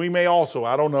may also.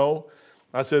 I don't know.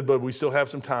 I said, but we still have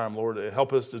some time, Lord.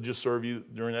 Help us to just serve you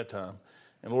during that time.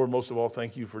 And Lord, most of all,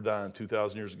 thank you for dying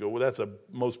 2,000 years ago. Well, that's a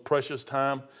most precious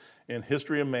time in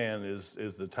history of man is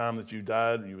the time that you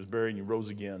died, you was buried, and you rose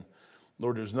again.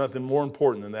 Lord, there's nothing more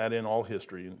important than that in all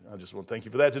history. And I just want to thank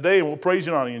you for that today, and we'll praise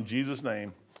you and honor you in Jesus'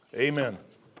 name. Amen.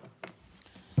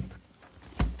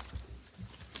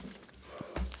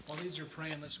 While these are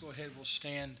praying, let's go ahead. We'll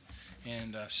stand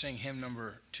and sing hymn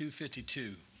number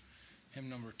 252. Hymn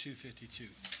number 252.